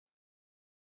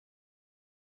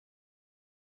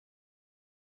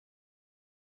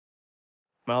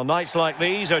Well, nights like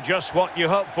these are just what you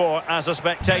hope for as a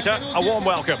spectator. A warm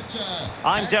welcome.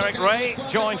 I'm Derek Ray,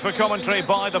 joined for commentary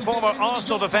by the former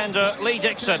Arsenal defender Lee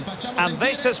Dixon. And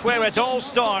this is where it all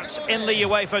starts in the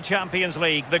UEFA Champions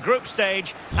League. The group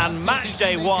stage and match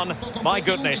day one. My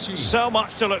goodness, so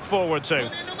much to look forward to.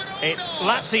 It's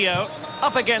Lazio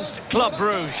up against Club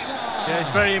Brugge. Yeah, it's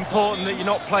very important that you're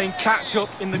not playing catch-up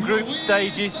in the group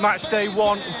stages. Match day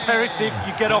one, imperative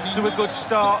you get off to a good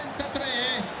start.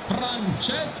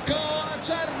 Francesco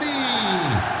Acerbi,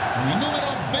 il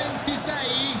numero 26,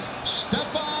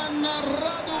 Stefan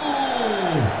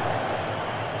Radu.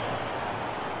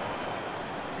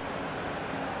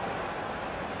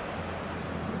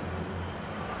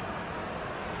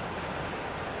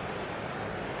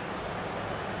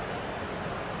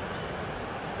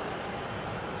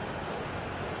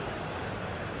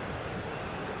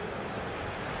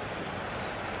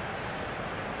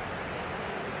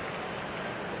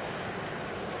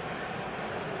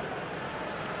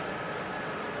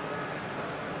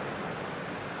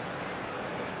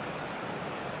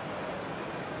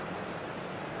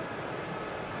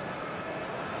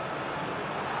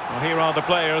 Well, here are the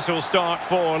players who'll start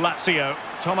for Lazio.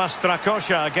 Tomas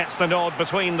Strakosha gets the nod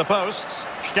between the posts.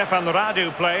 Stefan Radu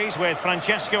plays with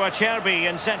Francesco Acerbi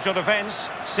in central defence.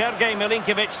 Sergej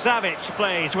Milinkovic-Savic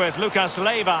plays with Lucas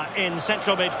Leiva in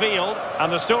central midfield.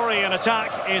 And the story in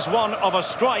attack is one of a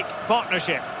strike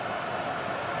partnership.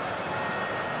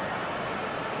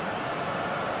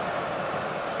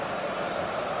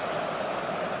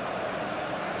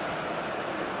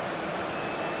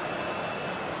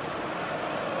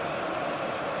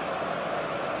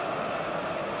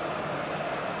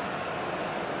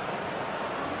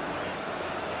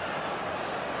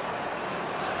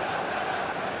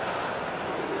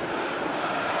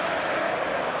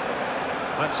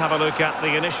 Let's have a look at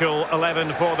the initial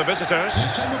 11 for the visitors.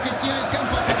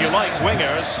 If you like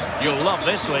wingers, you'll love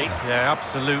this league. Yeah,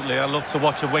 absolutely. I love to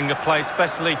watch a winger play,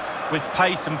 especially with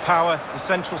pace and power. The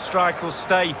central striker will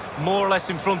stay more or less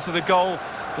in front of the goal.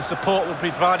 The support will be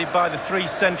provided by the three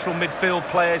central midfield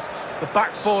players. The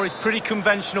back four is pretty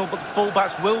conventional, but the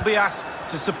fullbacks will be asked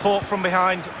to support from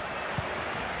behind.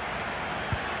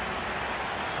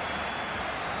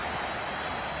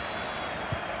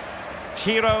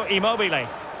 Ciro Immobile.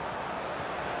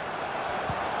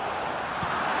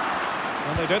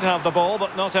 Well, they did have the ball,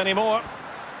 but not anymore.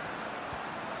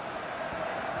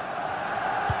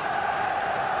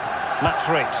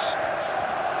 Matrix.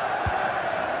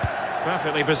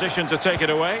 Perfectly positioned to take it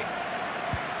away.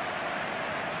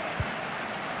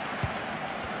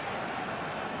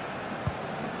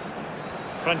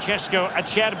 Francesco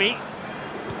Acerbi.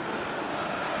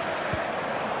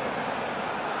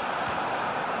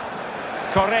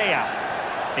 Correa.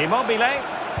 Immobile.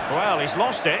 Well, he's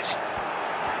lost it.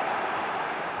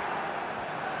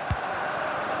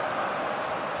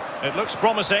 It looks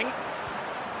promising.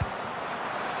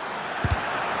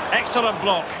 Excellent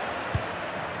block.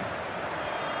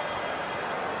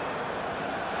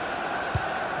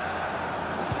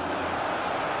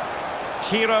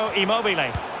 Ciro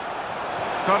Immobile.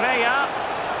 Correa.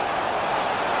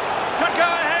 Could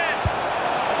go ahead.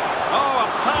 Oh, a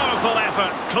powerful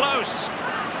effort. Close.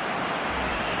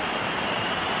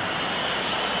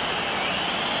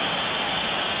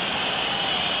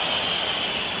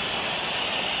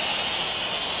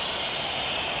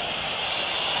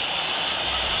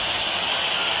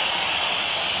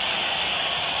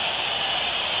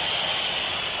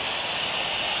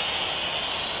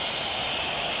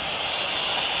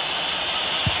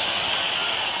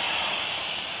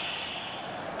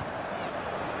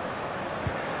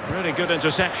 Really good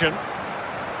interception.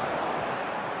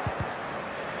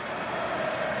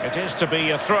 It is to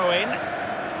be a throw-in.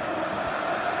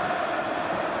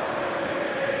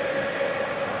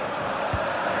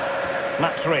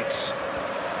 Matrix.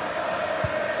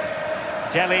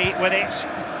 Deli with it.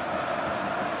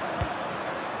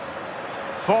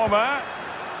 Former.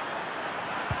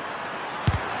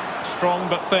 Strong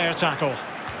but fair tackle.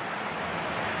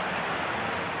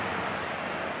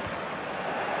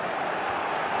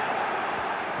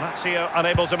 Lazio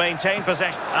unable to maintain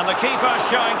possession, and the keeper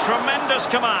showing tremendous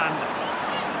command.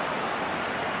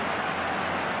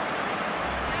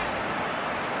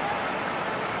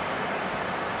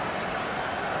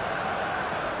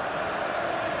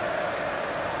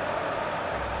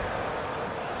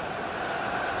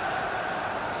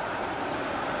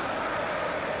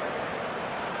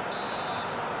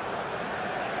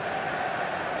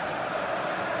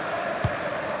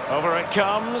 Over it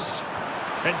comes.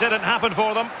 It didn't happen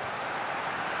for them.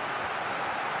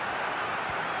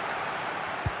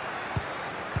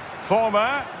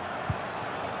 Former.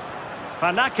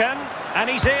 Van Aken, and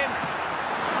he's in.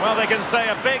 Well, they can say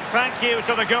a big thank you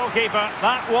to the goalkeeper.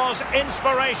 That was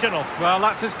inspirational. Well,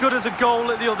 that's as good as a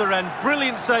goal at the other end.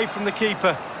 Brilliant save from the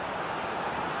keeper.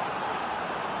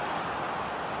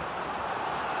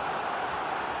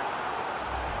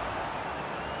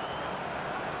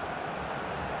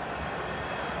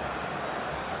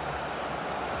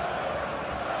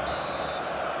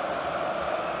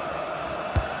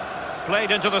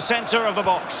 Played into the centre of the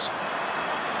box.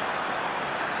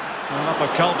 Well, up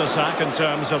a cul-de-sac in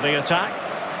terms of the attack.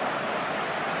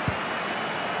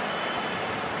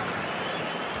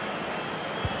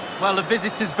 Well, the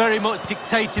visitors very much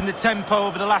dictating the tempo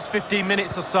over the last 15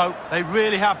 minutes or so. They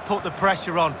really have put the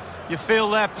pressure on. You feel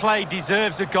their play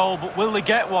deserves a goal, but will they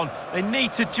get one? They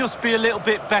need to just be a little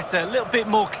bit better, a little bit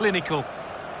more clinical.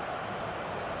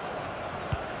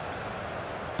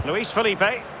 Luis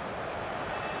Felipe.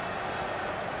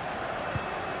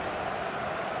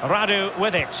 Radu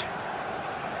with it.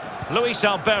 Luis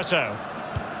Alberto.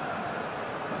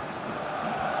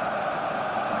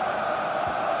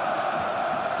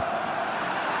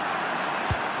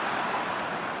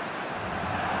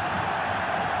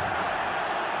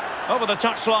 Over the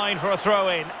touchline for a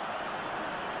throw-in.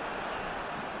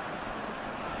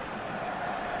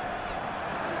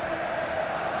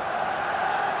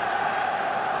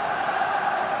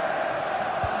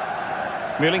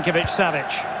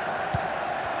 Milinkovic-Savic.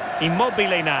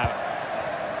 Immobile now.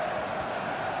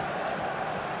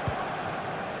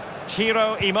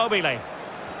 Ciro Immobile.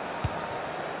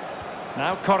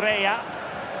 Now Correa.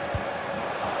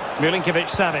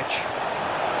 Milinkovic-Savic.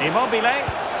 Immobile.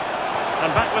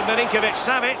 And back with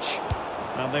Milinkovic-Savic.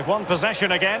 And they've won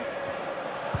possession again.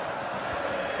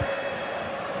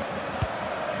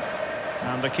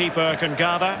 And the keeper can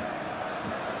gather.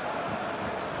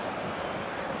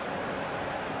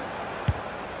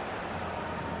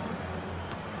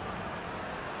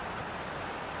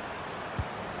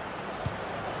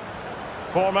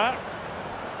 Former.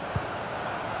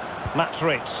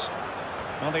 Matritz.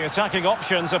 Well, the attacking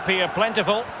options appear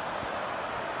plentiful.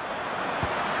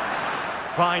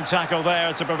 Fine tackle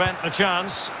there to prevent the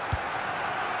chance.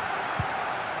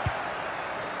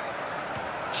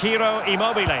 Ciro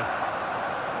Immobile.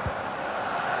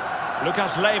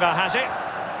 Lucas Leiva has it.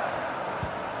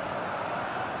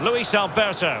 Luis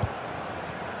Alberto.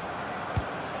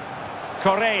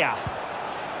 Correa.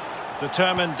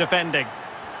 Determined defending.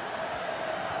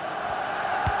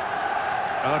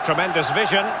 Oh, tremendous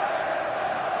vision.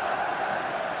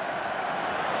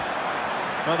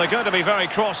 Well, they're going to be very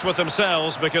cross with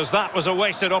themselves because that was a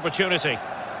wasted opportunity.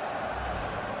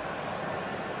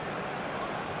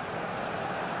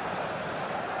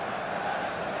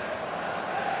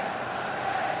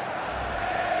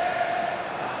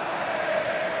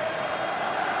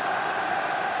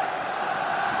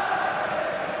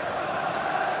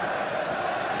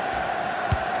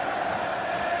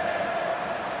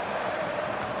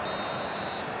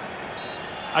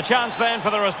 A chance then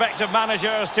for the respective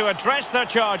managers to address their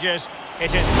charges.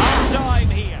 It is half-time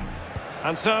here.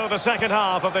 And so the second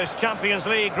half of this Champions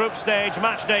League group stage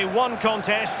matchday 1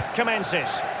 contest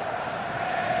commences.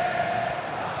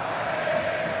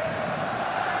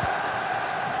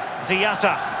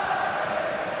 Diatta.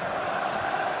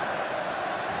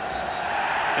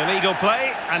 Illegal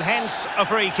play and hence a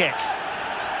free kick.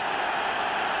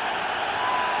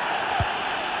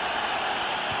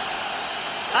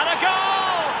 And a goal!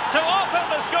 To open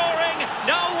the scoring,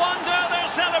 no wonder they're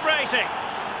celebrating.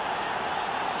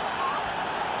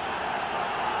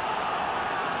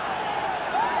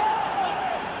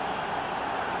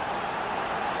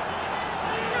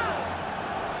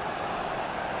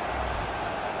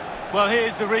 Well,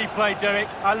 here's the replay, Derek.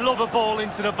 I love a ball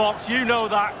into the box, you know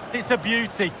that. It's a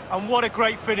beauty, and what a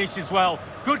great finish as well.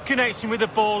 Good connection with the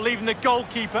ball, leaving the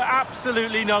goalkeeper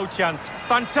absolutely no chance.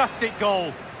 Fantastic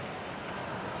goal.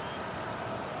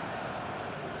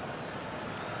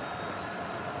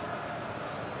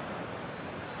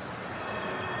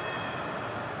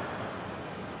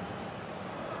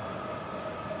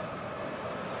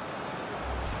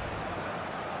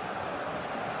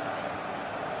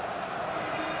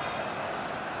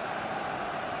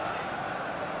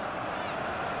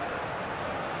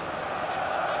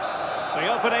 The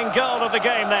opening goal of the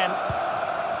game then.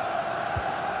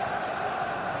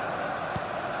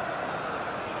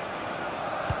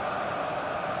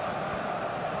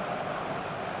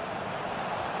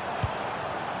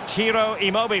 Ciro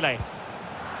Immobile. A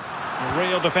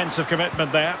real defensive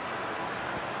commitment there.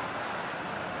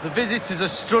 The visitors are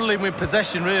struggling with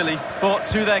possession, really, but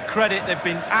to their credit, they've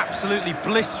been absolutely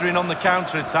blistering on the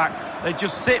counter-attack. They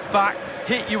just sit back,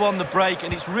 hit you on the break,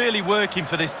 and it's really working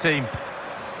for this team.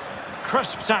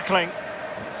 Crisp tackling.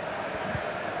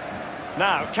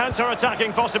 Now,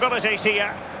 counter-attacking possibilities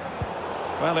here.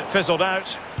 Well, it fizzled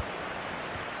out.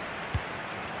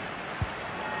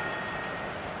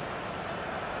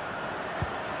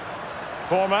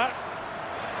 Former.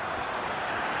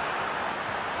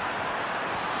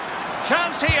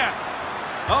 Chance here.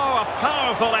 Oh, a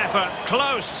powerful effort.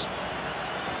 Close.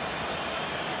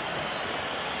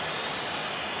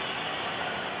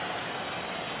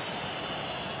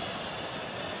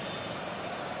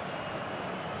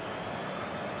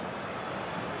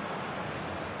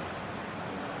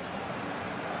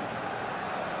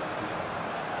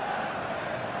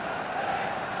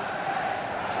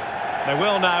 They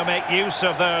will now make use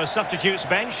of their substitutes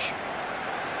bench.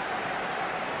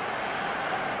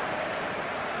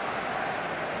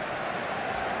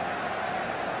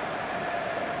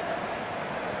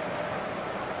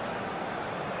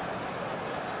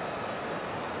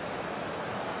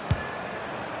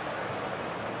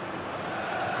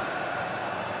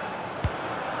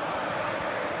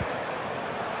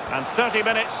 And 30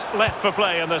 minutes left for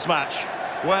play in this match.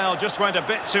 Well, just went a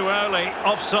bit too early,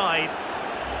 offside.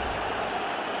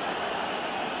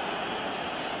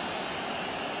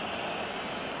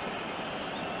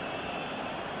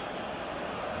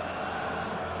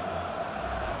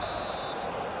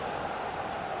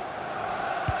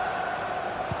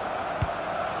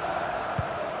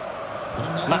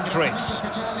 Matrix.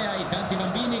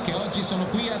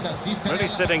 Really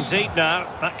sitting deep now.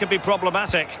 That could be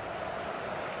problematic.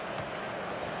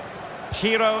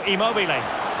 Ciro Immobile.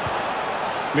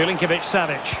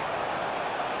 Milinkovic-Savic.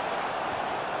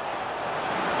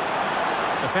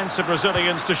 Defensive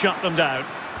Brazilians to shut them down.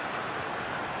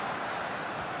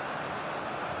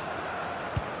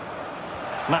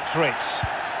 Matrix.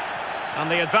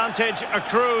 And the advantage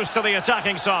accrues to the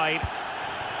attacking side.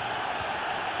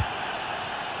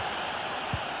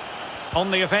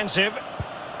 On the offensive.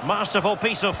 Masterful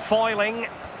piece of foiling.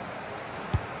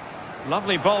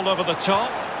 Lovely ball over the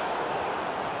top.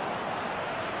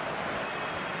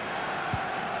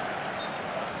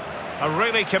 A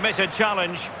really committed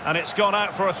challenge, and it's gone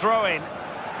out for a throw-in.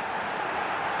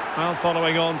 Well,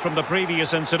 following on from the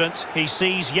previous incident, he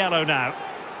sees yellow now.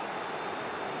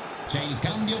 So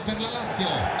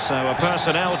a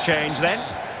personnel change then.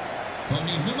 Con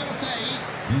il numero 6,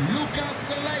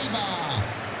 Lucas Leiva.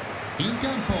 In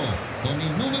campo, con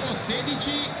il numero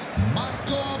 16,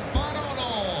 Marco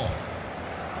Parolo.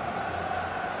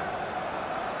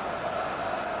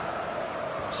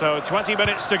 So 20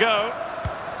 minutes to go.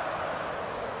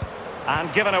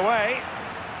 And given away.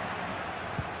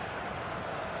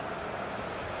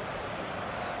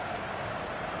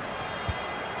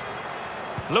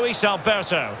 Luis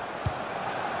Alberto.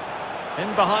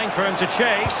 In behind for him to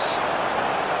chase.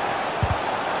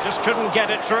 Just couldn't get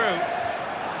it through.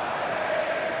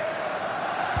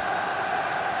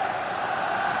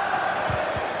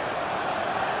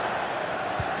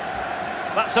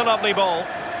 That's a lovely ball.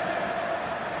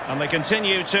 And they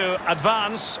continue to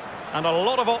advance. And a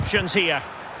lot of options here.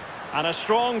 And a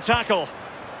strong tackle.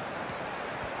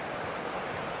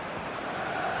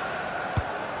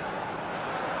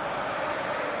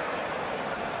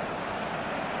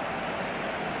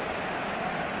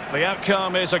 The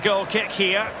outcome is a goal kick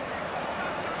here.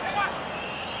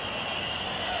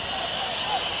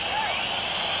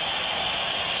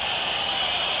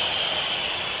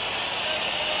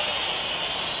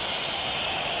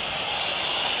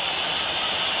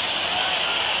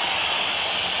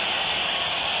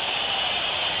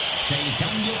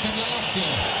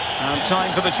 And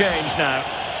time for the change now.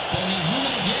 Con il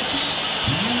numero 10,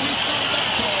 Luis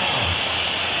Alberto.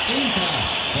 Entra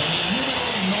con il numero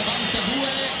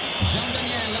 92,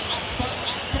 Jean-Daniel Appro.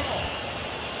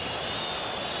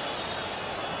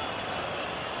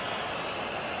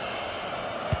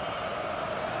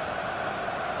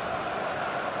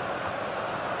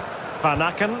 Van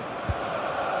Aken.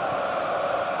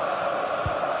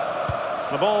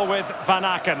 The ball with Van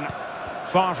Aken.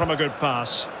 Far from a good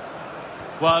pass.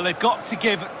 Well, they've got to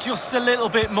give just a little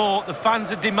bit more. The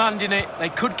fans are demanding it. They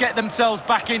could get themselves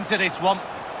back into this one.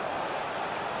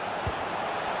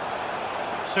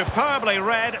 Superbly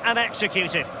read and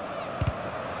executed.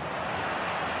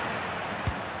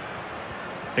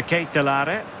 De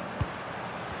Ketelare.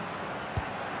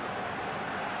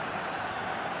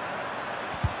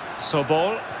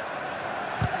 Sobol.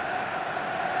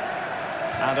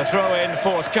 And a throw-in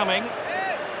forthcoming.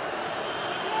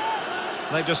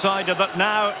 They've decided that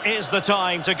now is the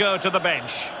time to go to the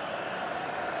bench.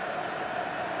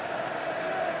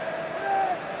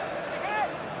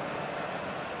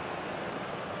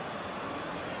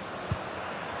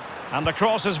 And the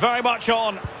cross is very much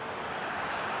on.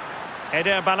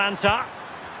 Eder Balanta.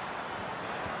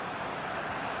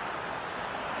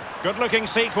 Good-looking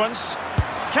sequence.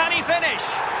 Can he finish?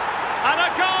 And a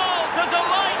goal to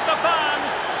delight the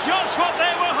fans. Just what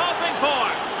they were hoping for.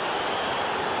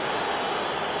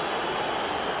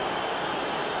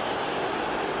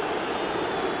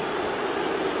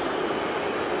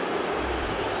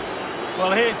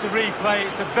 Well, here's the replay.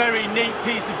 It's a very neat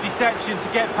piece of deception to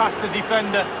get past the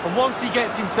defender. And once he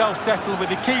gets himself settled with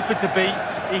the keeper to beat,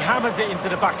 he hammers it into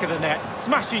the back of the net.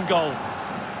 Smashing goal.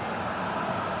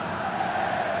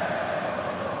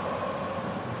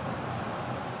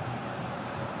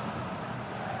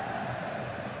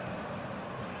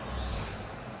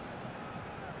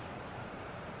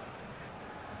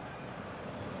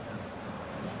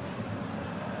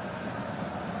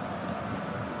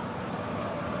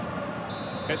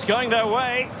 It's going their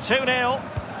way, 2-0.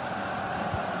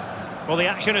 Well, the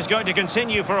action is going to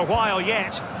continue for a while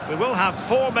yet. We will have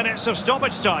 4 minutes of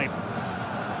stoppage time.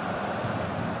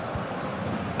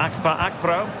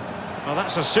 Akpro. Well,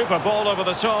 that's a super ball over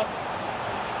the top.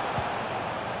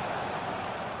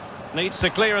 Needs to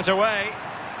clear it away.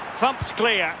 Thumped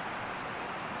clear.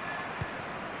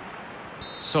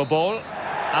 Sobol.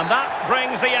 And that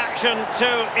brings the action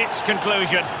to its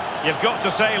conclusion. You've got to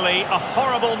say, Lee, a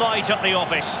horrible night at the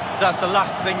office. That's the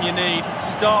last thing you need.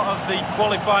 Start of the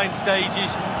qualifying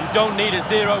stages. You don't need a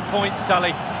 0 point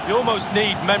tally. You almost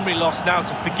need memory loss now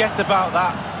to forget about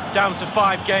that. Down to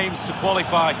 5 games to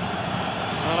qualify.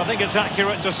 And I think it's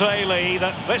accurate to say, Lee,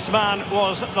 that this man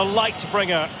was the light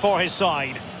bringer for his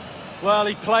side. Well,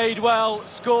 he played well,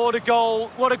 scored a goal.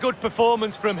 What a good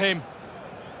performance from him.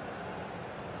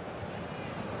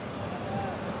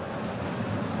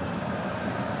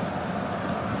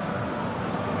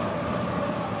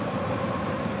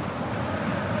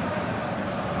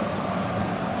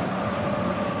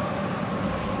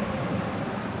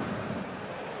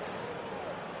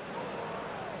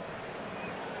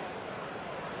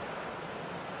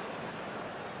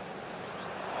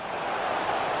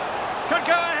 Could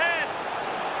go ahead.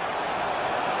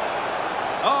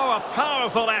 Oh, a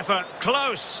powerful effort.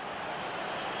 Close.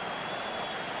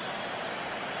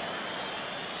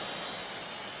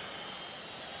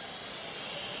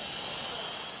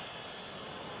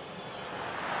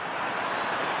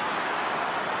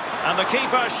 And the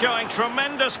keeper showing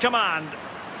tremendous command.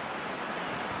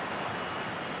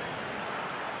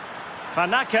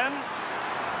 Van Aken.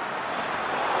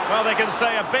 Well, they can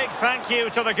say a big thank you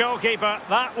to the goalkeeper.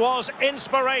 That was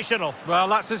inspirational. Well,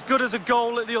 that's as good as a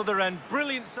goal at the other end.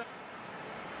 Brilliant.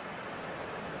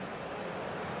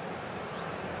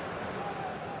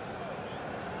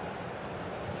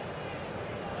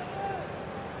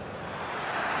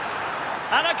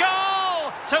 And a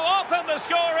goal to open the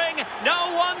scoring.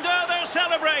 No wonder they're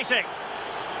celebrating.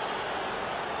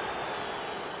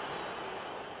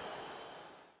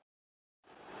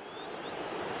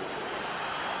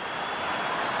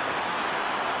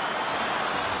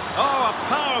 Oh, a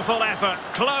powerful effort.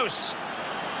 Close.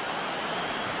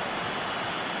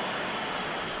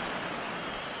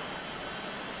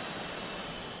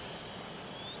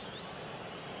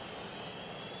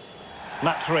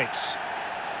 Matrix.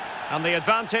 And the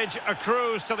advantage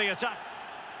accrues to the attack.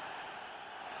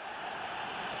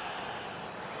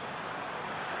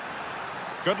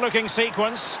 Good-looking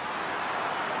sequence.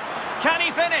 Can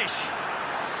he finish?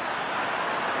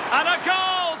 And a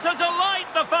goal to delight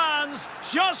the fans.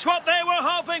 Just what they were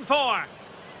hoping for.